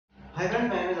Hi friends,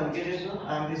 my name is Ankit.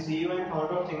 I am the CEO and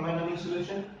founder of Think My Learning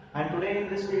Solution, and today in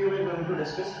this video we are going to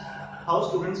discuss how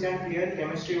students can clear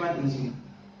Chemistry-1 easily.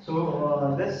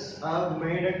 So this I have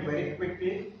made it very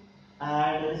quickly,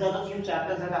 and these are the few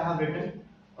chapters that I have written.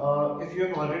 If you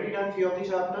have already done few of the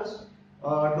chapters,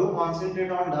 do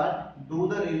concentrate on that. Do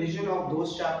the revision of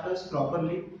those chapters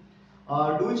properly.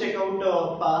 Do check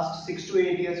out past 6 to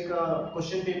 8 years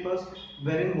question papers,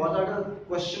 wherein what are the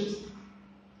questions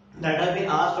that have been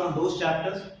asked from those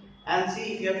chapters, and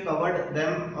see if you have covered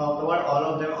them, covered all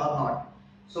of them or not.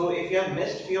 So if you have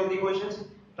missed few of the questions,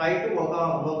 try to work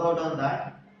out on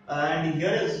that. And here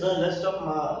is the list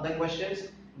of the questions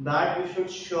that you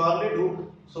should surely do,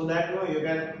 so that you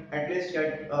can at least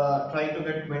get try to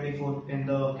get 24 in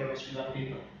the chemistry lab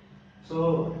paper.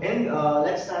 So in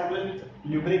let's start with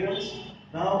lubricants.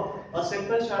 Now a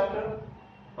simple chapter,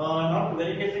 not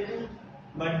very difficult,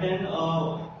 but then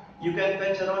you can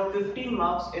fetch around 15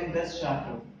 marks in this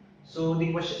chapter. So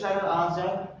the questions that are asked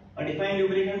are define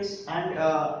lubricants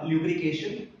and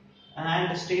lubrication,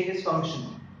 and state its function.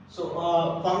 So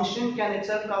function can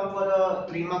itself come for a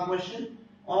 3-mark question,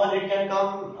 or it can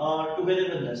come together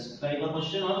with this, like a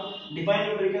question of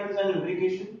define lubricants and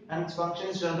lubrication, and its function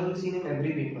is generally seen in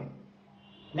every paper.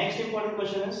 Next important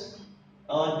question is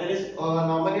there is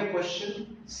normally a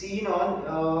question seen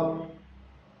on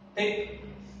thick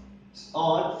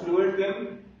or fluid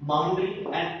film, boundary,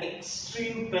 and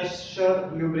extreme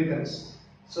pressure lubricants.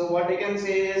 So what I can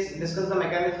say is discuss the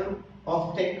mechanism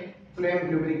of thick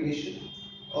flame lubrication,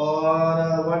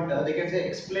 or what they can say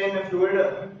explain a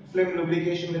fluid flame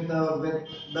lubrication with the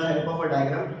help of a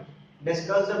diagram.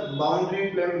 Discuss the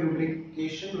boundary flame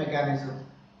lubrication mechanism.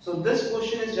 So this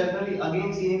question is generally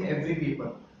again seen in every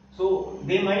paper. So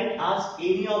they might ask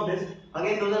any of this.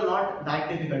 Again, those are not that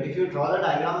difficult. If you draw the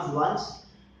diagrams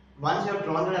once you have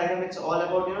drawn the diagram, it's all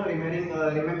about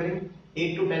remembering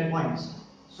 8 to 10 points.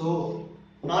 So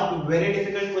not very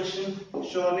difficult question.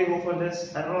 Surely go for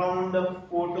this. Around the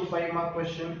 4 to 5 mark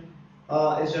question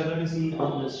is generally seen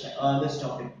on this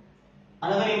topic.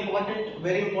 Another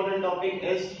very important topic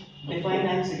is define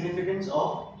and significance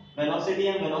of velocity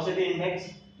and velocity index,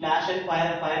 flash and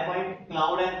fire point,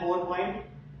 cloud and pour point,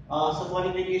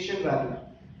 saponification value.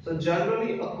 So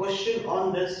generally a question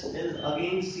on this is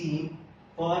again seen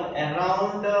for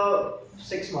around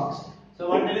 6 marks. So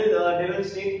what they will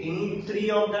state any 3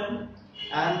 of them,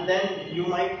 and then you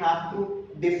might have to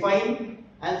define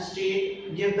and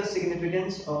give the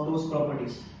significance of those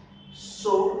properties.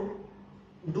 So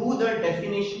do the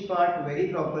definition part very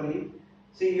properly.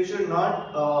 See, you should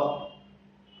not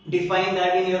define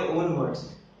that in your own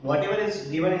words. Whatever is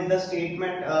given in the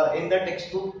statement in the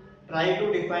textbook, try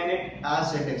to define it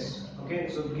as it is. Okay,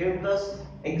 so give the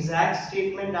exact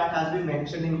statement that has been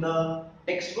mentioned in the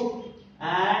textbook,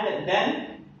 and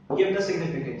then give the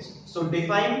significance. So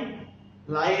define,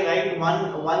 write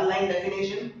one line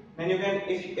definition. Then you can,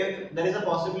 if there is a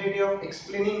possibility of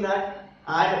explaining that,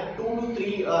 add 2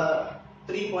 to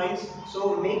 3 points.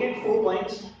 So make it 4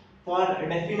 points for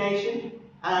definition,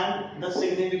 and the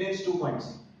significance 2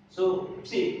 points. So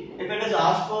see, if it is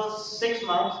asked for 6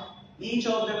 marks, each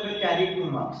of them will carry 2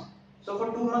 marks. So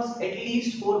for 2 marks, at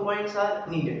least 4 points are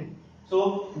needed.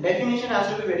 So definition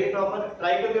has to be very proper.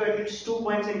 Try to give at least 2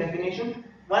 points in definition.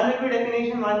 One will be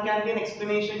definition, one can be an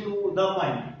explanation to the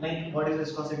point, like what is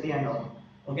viscosity and all.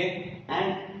 Okay,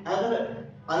 and another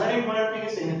important thing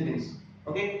is significance.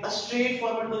 Okay, a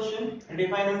straightforward question,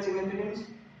 define and significance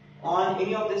on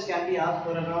any of this can be asked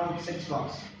for around 6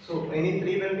 marks. So any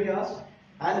 3 will be asked,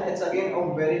 and it's again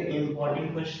a very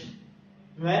important question.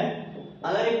 When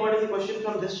another important question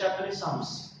from this chapter is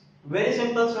sums. Very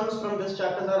simple sums from this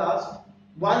chapter are asked.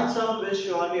 One sum will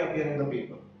surely appear in the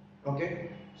paper. Okay,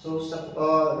 so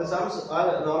the sums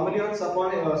are normally on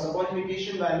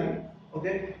saponification value.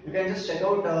 Okay, you can just check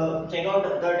out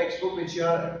the textbook which you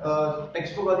are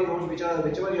textbook or the notes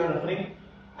whichever you are referring,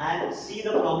 and see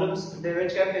the problems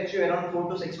which can fetch you around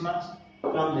 4 to 6 marks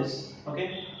from this.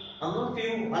 Okay,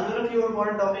 another few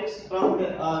important topics from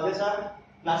this are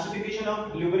classification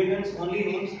of lubricants, only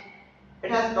names. It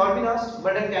has not been asked,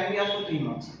 but it can be asked for 3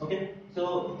 marks. Okay,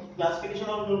 so classification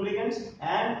of lubricants,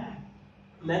 and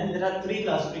then there are 3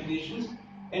 classifications.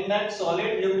 In that,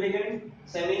 solid lubricant,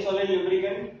 semi-solid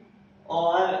lubricant,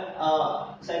 or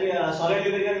solid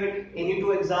lubricant with any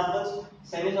 2 examples,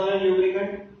 semi-solid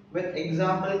lubricant with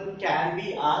example can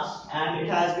be asked, and it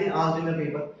has been asked in the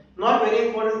paper. Not very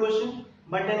important question,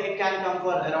 but then it can come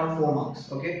for around 4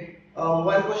 marks. Okay.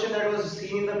 One question that was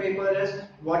seen in the paper is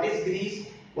what is grease?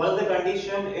 What is the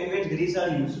condition in which grease are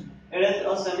used? It is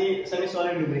a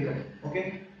semi-solid lubricant.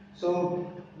 Okay. So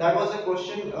that was a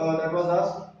question that was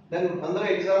asked. Then another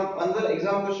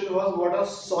exam question was what are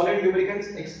solid lubricants?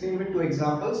 Explain with 2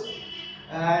 examples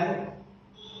and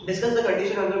discuss the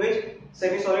condition under which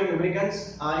semi-solid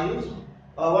lubricants are used.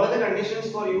 What are the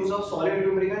conditions for use of solid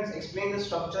lubricants? Explain the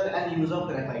structure and use of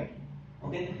graphite.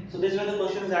 Okay, so these were the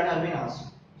questions that have been asked.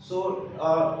 So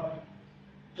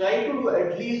try to do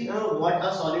at least what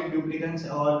are solid lubricants,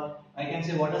 or I can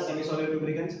say what are semi-solid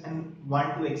lubricants, and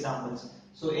 1-2 examples.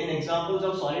 So in examples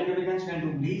of solid lubricants, you can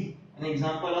do grease. An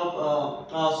example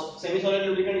of semi-solid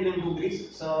lubricant, you can do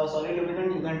grease. So solid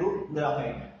lubricant, you can do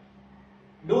graphite.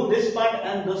 Do this part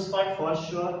and this part for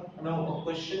sure. A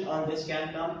question on this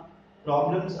can come.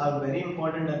 Problems are very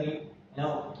important again.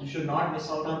 You should not miss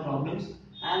out on problems.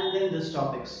 And then this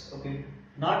topics. Okay,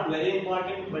 not very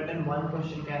important, but then one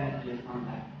question can appear on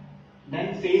that.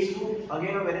 Then phase rule,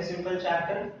 again a very simple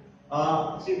chapter.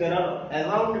 See, there are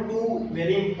around 2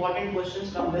 very important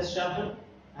questions from this chapter,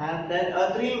 and then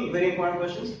 3 very important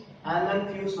questions, and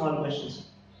then few small questions.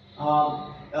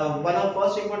 One of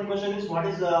first important question is what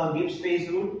is the Gibbs phase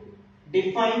rule?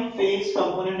 Define phase,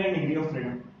 component, and degree of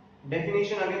freedom.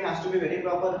 Definition again has to be very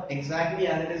proper, exactly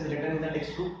as it is written in the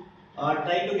textbook.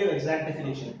 Try to give exact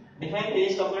definition. Define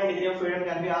phase, component, degree of freedom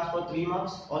can be asked for 3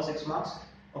 marks or 6 marks.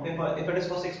 Okay, if it is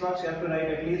for 6 marks, you have to write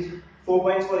at least 4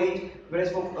 points for each.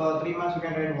 Whereas for 3 marks, you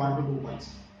can write 1 to 2 points.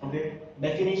 Okay,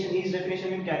 definition, each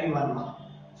definition will carry 1 mark.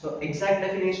 So exact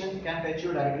definition can fetch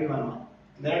you directly 1 mark.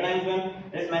 There are times when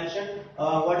it is mentioned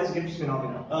what is Gibbs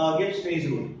phenomenon, Gibbs phase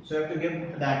rule. So you have to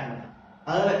give that one.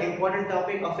 Another important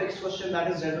topic, a fixed question that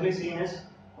is generally seen is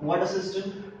water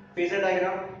system, phasor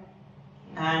diagram,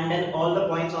 and then all the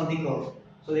points on the curve.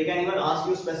 So they can even ask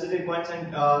you specific points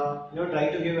and try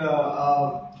to give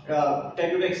try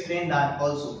to explain that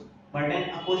also. But then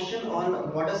a question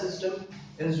on water system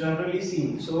is generally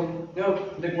seen. So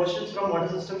the questions from water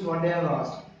systems, what they have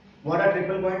asked. What are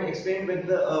triple point? Explain with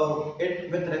the it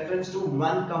with reference to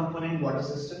one component water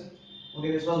system.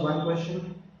 Okay, this was one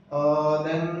question.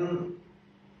 Then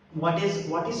what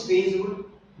is phase rule?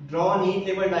 Draw a neat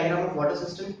table diagram of water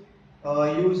system.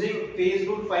 Using phase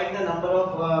rule, find the number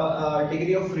of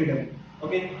degree of freedom.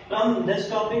 Okay, from this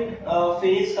topic,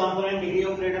 phase, component, degree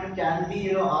of freedom can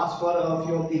be asked for a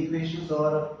few of the equations,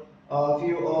 or a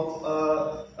few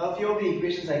of the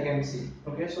equations I can see.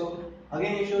 Okay, so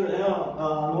again you should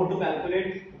know to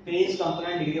calculate phase,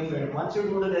 component, degree of freedom. Once you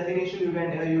do the definition, you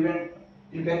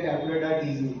can calculate that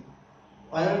easily.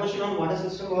 Another question on water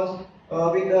system was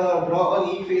we draw a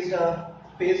neat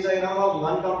phase diagram of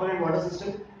one component water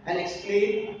system and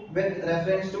explain with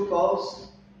reference to curves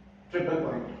triple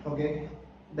point. Okay.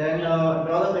 Then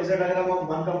draw the phasor diagram of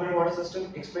one component water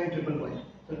system. Explain triple point.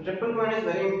 So triple point is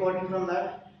very important from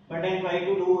that. But then try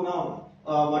to do now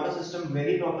water system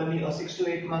very properly. A 6 to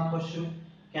 8 mark question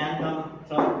can come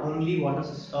from only water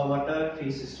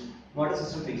phase system. Water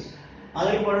system phase.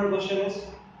 Other important question is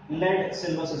lead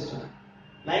silver system.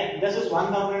 Like this is one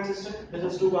component system, this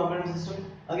is two component system.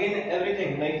 Again,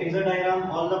 everything like phasor diagram,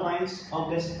 all the points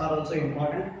of this are also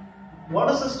important.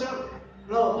 Water system,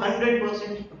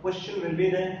 100% question will be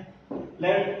there.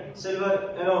 Lead,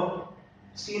 silver,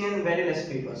 seen in very less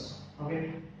papers.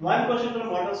 Okay, one question from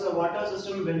water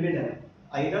system will be there.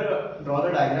 Either draw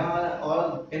the diagram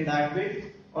or in that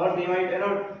way, or they might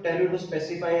tell you to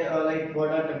specify like what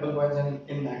are triple points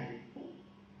in that way.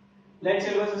 Lead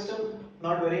silver system,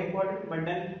 not very important, but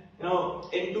then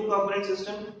in two component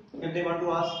system, if they want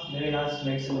to ask, they will ask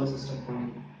lead silver system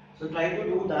only. So try to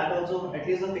do that also, at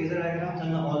least the phasor diagrams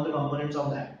and all the components of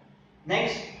that.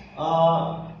 Next, there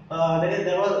are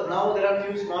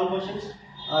few small questions.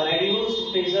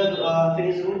 Reduced phase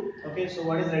rule. Okay, so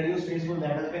what is reduced phase rule?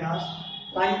 That has been asked.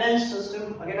 Condensed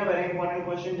system, again a very important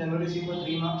question, generally seen for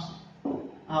 3 marks.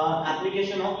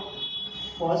 Application of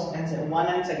first and one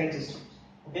and second systems.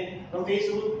 Okay, from phase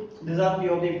rule, these are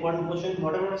few of the important questions.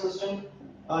 Water system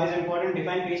is important.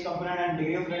 Define phase component and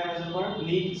degree of freedom is important.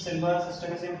 Lead silver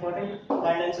system is important.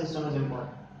 Condensed system is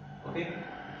important. Okay,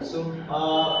 so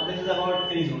this is about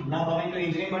phase rule. Now coming to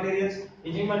engineering materials.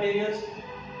 Engineering materials,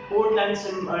 Portland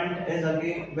cement is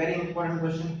again very important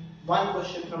question. One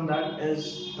question from that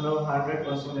is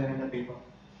 100% there in the paper.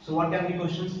 So what can be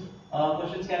questions?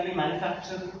 Questions can be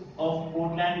manufacture of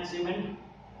Portland cement,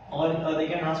 or they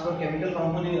can ask for chemical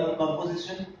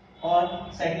composition, or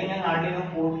cycling and hardening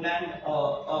of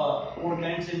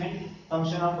Portland cement,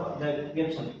 function of the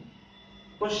Gibson.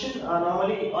 Question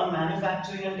normally on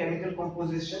manufacturing and chemical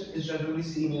composition is generally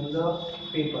seen in the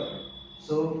paper.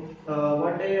 So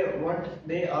what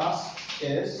they ask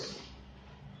is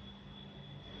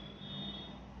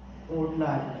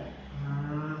Portland.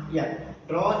 Yeah.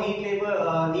 Draw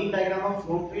neat diagram of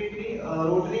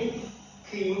rotary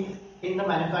clean in the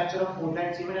manufacture of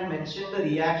Portland cement and mention the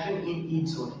reaction in each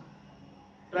zone.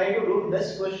 Try to do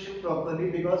this question properly,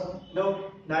 because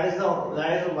that is the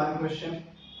one question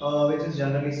which is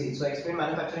generally seen. So explain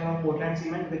manufacturing of Portland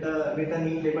cement with a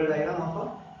neat label diagram of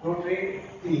a rotary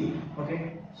wheel.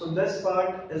 Okay, so this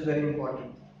part is very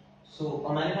important. So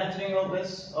manufacturing of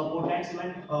this Portland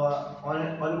cement,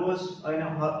 on almost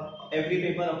every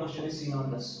paper a question is seen on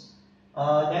this.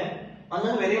 Then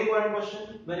another very important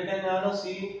question where you can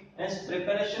see is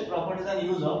preparation, properties and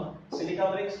use of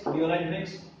silica bricks, diorite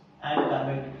bricks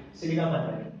and silica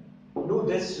carbide. Do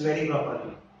this very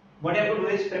properly. What you have to do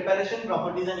is preparation,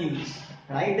 properties and uses.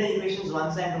 Write the equations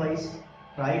once and twice.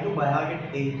 Try to by heart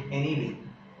it anyway.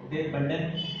 Okay, but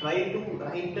then try to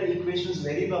write the equations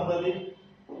very properly.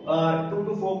 2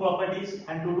 to 4 properties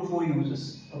and 2 to 4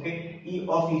 uses. Okay,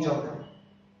 of each of them.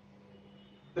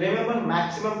 Remember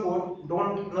maximum 4.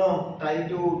 Don't try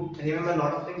to remember a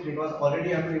lot of things, because already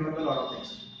you have to remember a lot of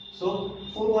things. So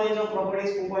 4 points of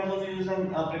properties, 4 points of use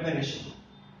and preparation.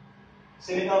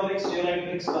 Silica bricks, diorite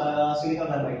bricks, silica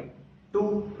carbide. 2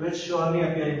 will surely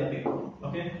appear in the paper.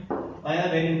 Okay, a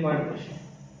very important question.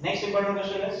 Next important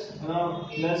question is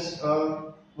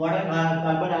what are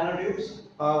carbon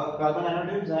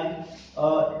nanotubes and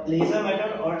laser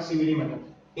method or CVD method.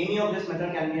 Any of this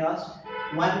method can be asked.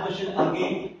 One question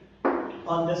again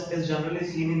on this is generally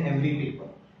seen in every paper.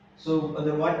 So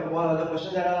the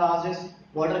questions that are asked is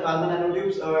what are carbon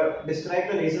nanotubes? Describe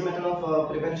the laser method of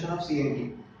preparation of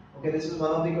CNT. Okay, this is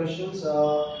one of the questions.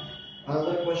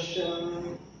 Another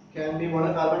question can be what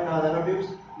are carbon nanotubes?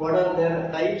 What are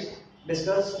their types?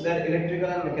 Discuss their electrical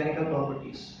and mechanical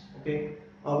properties. Okay.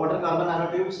 What are carbon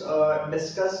nanotubes?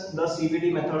 Discuss the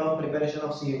CVD method of preparation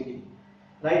of CNT.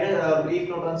 Write a brief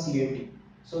note on CNT.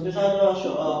 So these are the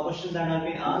questions that have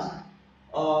been asked.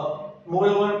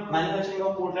 Moreover, manufacturing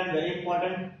of Portland very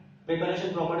important.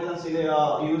 Preparation, properties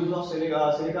and uses of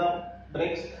silica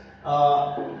bricks,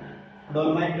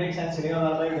 dolomite bricks and silica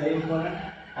carbide very important.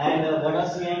 And what are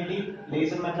CNT,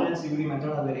 laser method and CVD method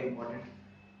are very important.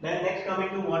 Then next coming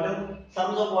to water,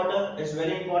 sums of water is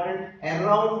very important.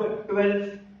 Around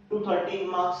 12 to 13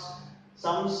 marks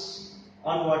sums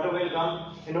on water will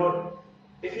come.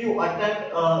 If you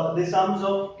attempt the sums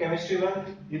of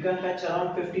Chemistry-1, you can fetch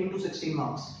around 15 to 16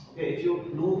 marks. Okay, if you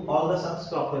do all the sums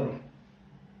properly.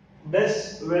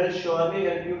 This will surely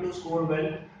help you to score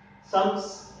well.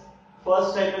 Sums,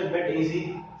 first type is a bit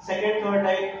easy. Second, third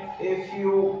type, if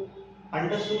you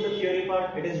understood the theory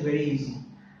part, it is very easy.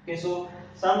 Okay, so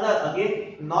sums are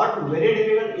again not very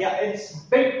difficult. Yeah, it's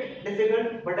bit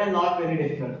difficult, but are not very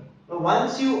difficult. So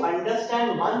once you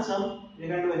understand one sum, you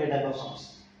can do any type of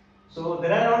sums. So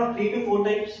there are around 3 to 4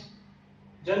 types.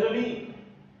 Generally,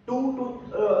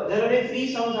 generally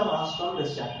 3 sums are asked from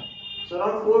this chapter. So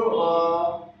around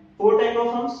 4 type of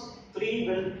sums, 3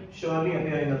 will surely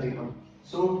appear in the paper.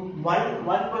 So one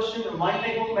type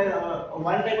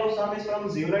of sum is from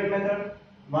zeolite method,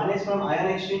 one is from ion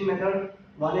exchange method,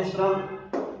 one is from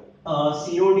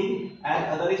COD,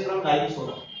 and other is from lime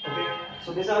soda. Okay,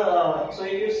 so these are so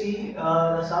if you see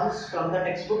the sums from the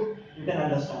textbook, you can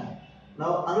understand.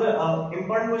 Now another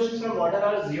important questions from water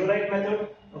are zeolite method.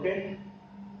 Okay,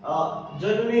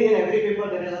 generally in every paper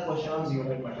there is a question on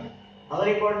zeolite method.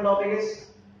 Another important topic is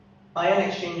ion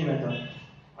exchange method.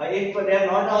 If they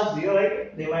have not asked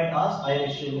zeolite, they might ask ion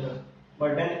exchange method.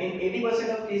 But then in 80%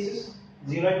 of cases,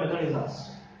 zeolite method is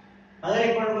asked. Another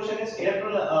important question is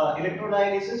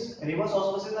electrodialysis, reverse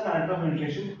osmosis and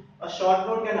ultrafiltration. A short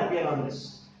note can appear on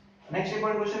this. Next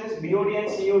important question is BOD and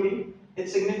COD.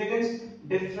 Its significance,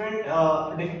 different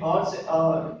BOD and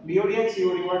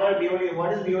COD. What are BOD?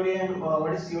 What is BOD and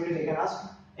what is COD? They can ask.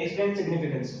 Explain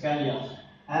significance. Can be asked.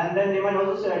 And then they might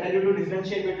also tell you to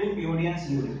differentiate between BOD and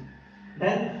COD.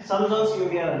 Then sums on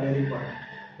COD are very important.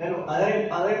 Then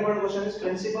other important question is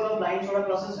principle of lime soda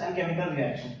process and chemical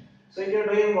reaction. So if you are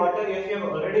doing water, if you have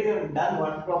already done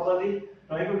water properly,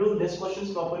 try to do these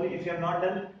questions properly. If you have not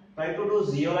done, try to do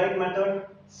zeolite method,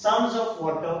 sums of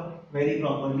water very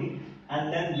properly,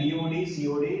 and then BOD,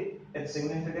 COD, its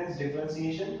significance,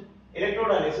 differentiation,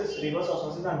 electrodialysis, reverse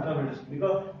osmosis, and ultrafiltration.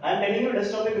 Because I am telling you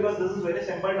this topic because this is very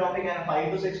simple topic and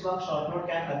 5 to 6 mark short note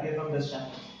can appear from this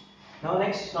chapter. Now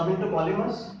next, coming to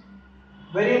polymers.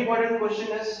 Very important question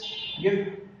is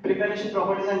give preparation,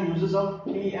 properties and uses of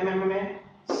PMMA,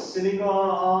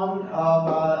 silicon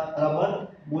rubber,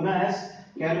 Buna-S,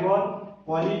 Calvol,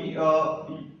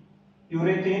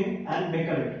 polyurethane and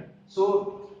bakelite.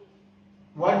 So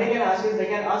what they can ask is they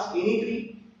can ask any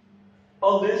 3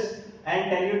 of this and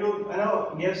tell you to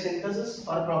give synthesis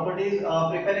or properties,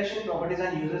 preparation, properties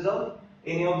and uses of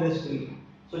any of these 3.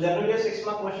 So generally a 6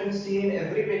 mark question is seen in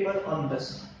every paper on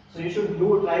this. So you should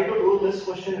try to do this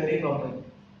question very properly.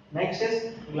 Next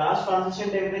is glass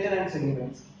transition temperature and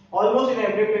significance. Almost in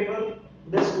every paper,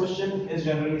 this question is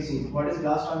generally seen. What is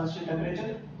glass transition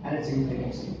temperature and its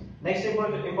significance? Next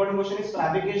important question is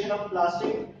fabrication of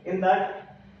plastic. In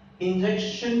that,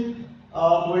 injection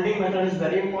molding method is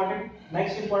very important.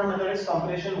 Next important method is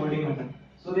compression molding method.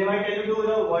 So they might tell you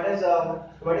to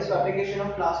what is fabrication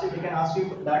of plastic. They can ask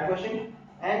you that question,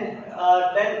 and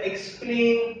then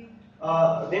explain.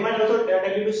 They might also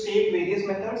tell you to state various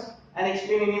methods and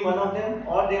explain any one of them,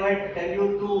 or they might tell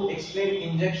you to explain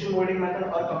injection molding method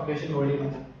or compression molding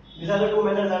method. These are the two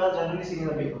methods that are generally seen in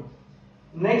the paper.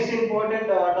 Next important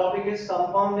topic is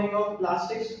compounding of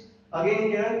plastics. Again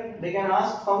here they can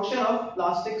ask function of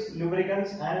plastics,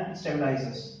 lubricants and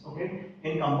stabilizers, okay,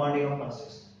 in compounding of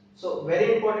plastics. So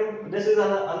very important, this is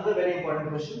another very important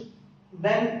question.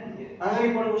 Then another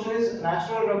important question is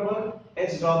natural rubber,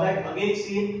 its drawback, again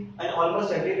seen in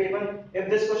almost every paper. If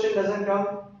this question doesn't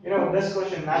come, this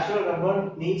question, natural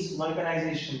rubber needs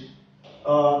vulcanization.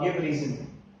 Give reason.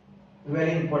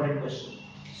 Very important question.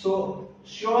 So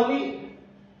surely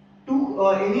to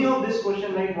any of this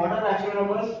question, like what are natural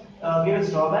rubbers, give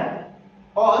its drawback,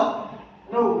 or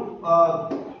no,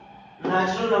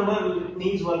 natural rubber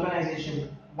needs vulcanization.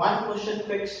 One question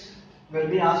fixed will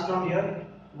be asked from here.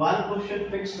 One question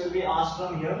fixed will be asked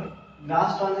from here.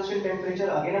 Glass transition temperature,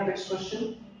 again a fixed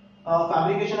question.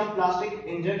 Fabrication of plastic,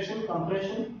 injection,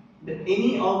 compression.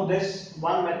 Any of this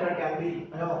one method can be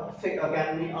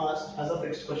asked as a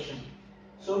fixed question.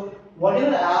 So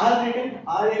whatever I have written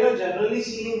are generally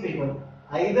seen in paper.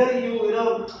 Either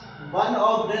one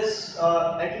of this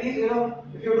at least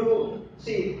if you do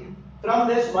see from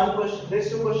this one question, these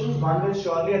two questions, one will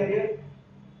surely appear.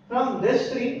 From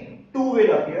this three, two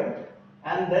will appear,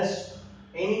 and this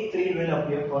any three will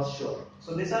appear for sure.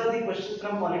 So these are the questions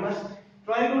from polymers.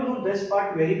 Try to do this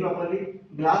part very properly.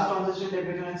 Glass transition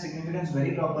temperature and significance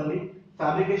very properly.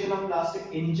 Fabrication of plastic,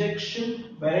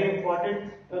 injection very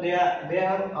important. So they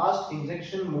have asked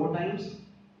injection more times.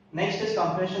 Next is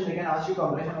compression. They can ask you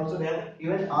compression also. They have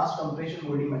even asked compression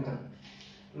molding method.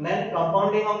 And then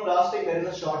compounding of plastic, there is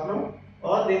a short note,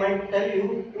 or they might tell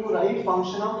you to write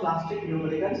function of plastic,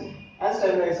 lubricants and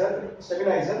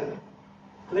stabilizer,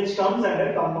 which comes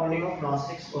under compounding of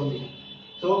plastics only.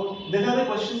 So these are the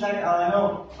questions that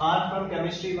are from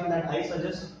Chemistry-1 that I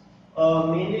suggest.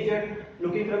 Mainly if you are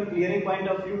looking from clearing point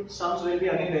of view, sums will be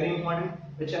again very important,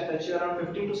 which have fetch you around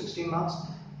 15 to 16 marks.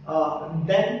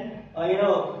 Then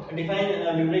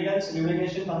define lubricants,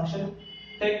 lubrication function,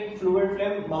 thick, fluid,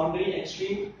 flame, boundary,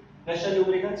 extreme, pressure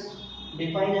lubricants,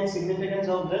 define and significance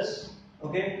of this.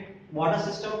 Okay, water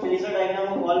system, phasor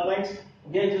diagram of all points.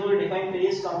 Okay, this will define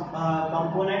phase,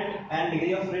 component and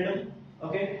degree of freedom.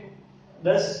 Okay,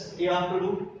 this you have to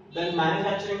do. Then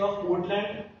manufacturing of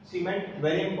Portland cement,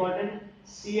 very important.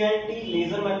 CNT,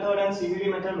 laser method and CVD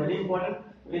method, very important.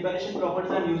 Preparation,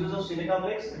 properties and uses of silica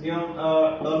bricks,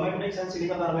 dolomite bricks and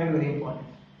silica carbide, very important.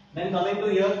 Then coming to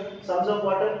here, sums of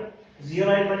water,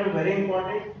 zeolite method, very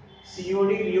important.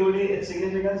 COD, BOD, its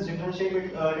significance,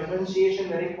 differentiation,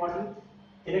 very important.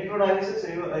 Electrodialysis,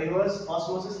 reverse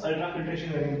osmosis,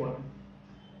 ultrafiltration, very important.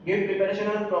 Give preparation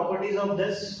and properties of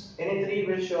this. Any three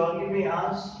will surely be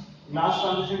asked. Glass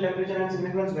transition temperature and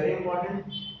significance, very important.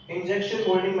 Injection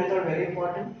molding method, very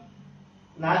important.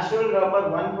 Natural rubber,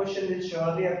 one question will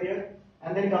surely appear.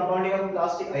 And then compounding of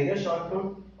plastic, either short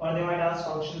note or they might ask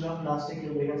functions of plastic,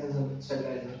 lubricants and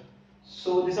stabilizer.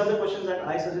 So these are the questions that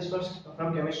I suggest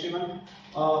from Chemistry-1.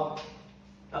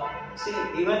 See,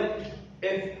 even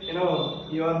if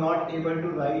you are not able to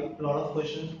write a lot of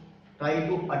questions, try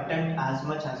to attempt as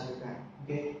much as you can.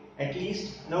 Okay, at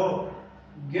least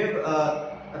give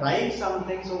write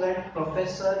something so that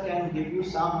professor can give you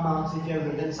some marks if you have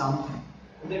written something.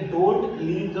 Okay, don't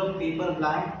leave the paper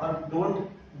blank or don't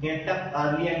get up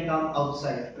early and come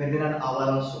outside within an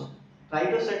hour or so. Try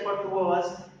to sit for 2 hours.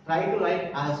 Try to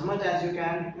write as much as you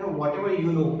can. Whatever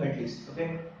you know at least.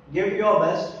 Okay, give your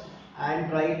best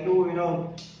and try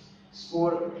to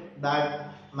score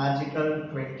that magical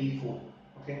 24.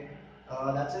 Okay,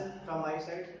 that's it from my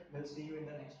side. We'll see you in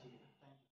the next video.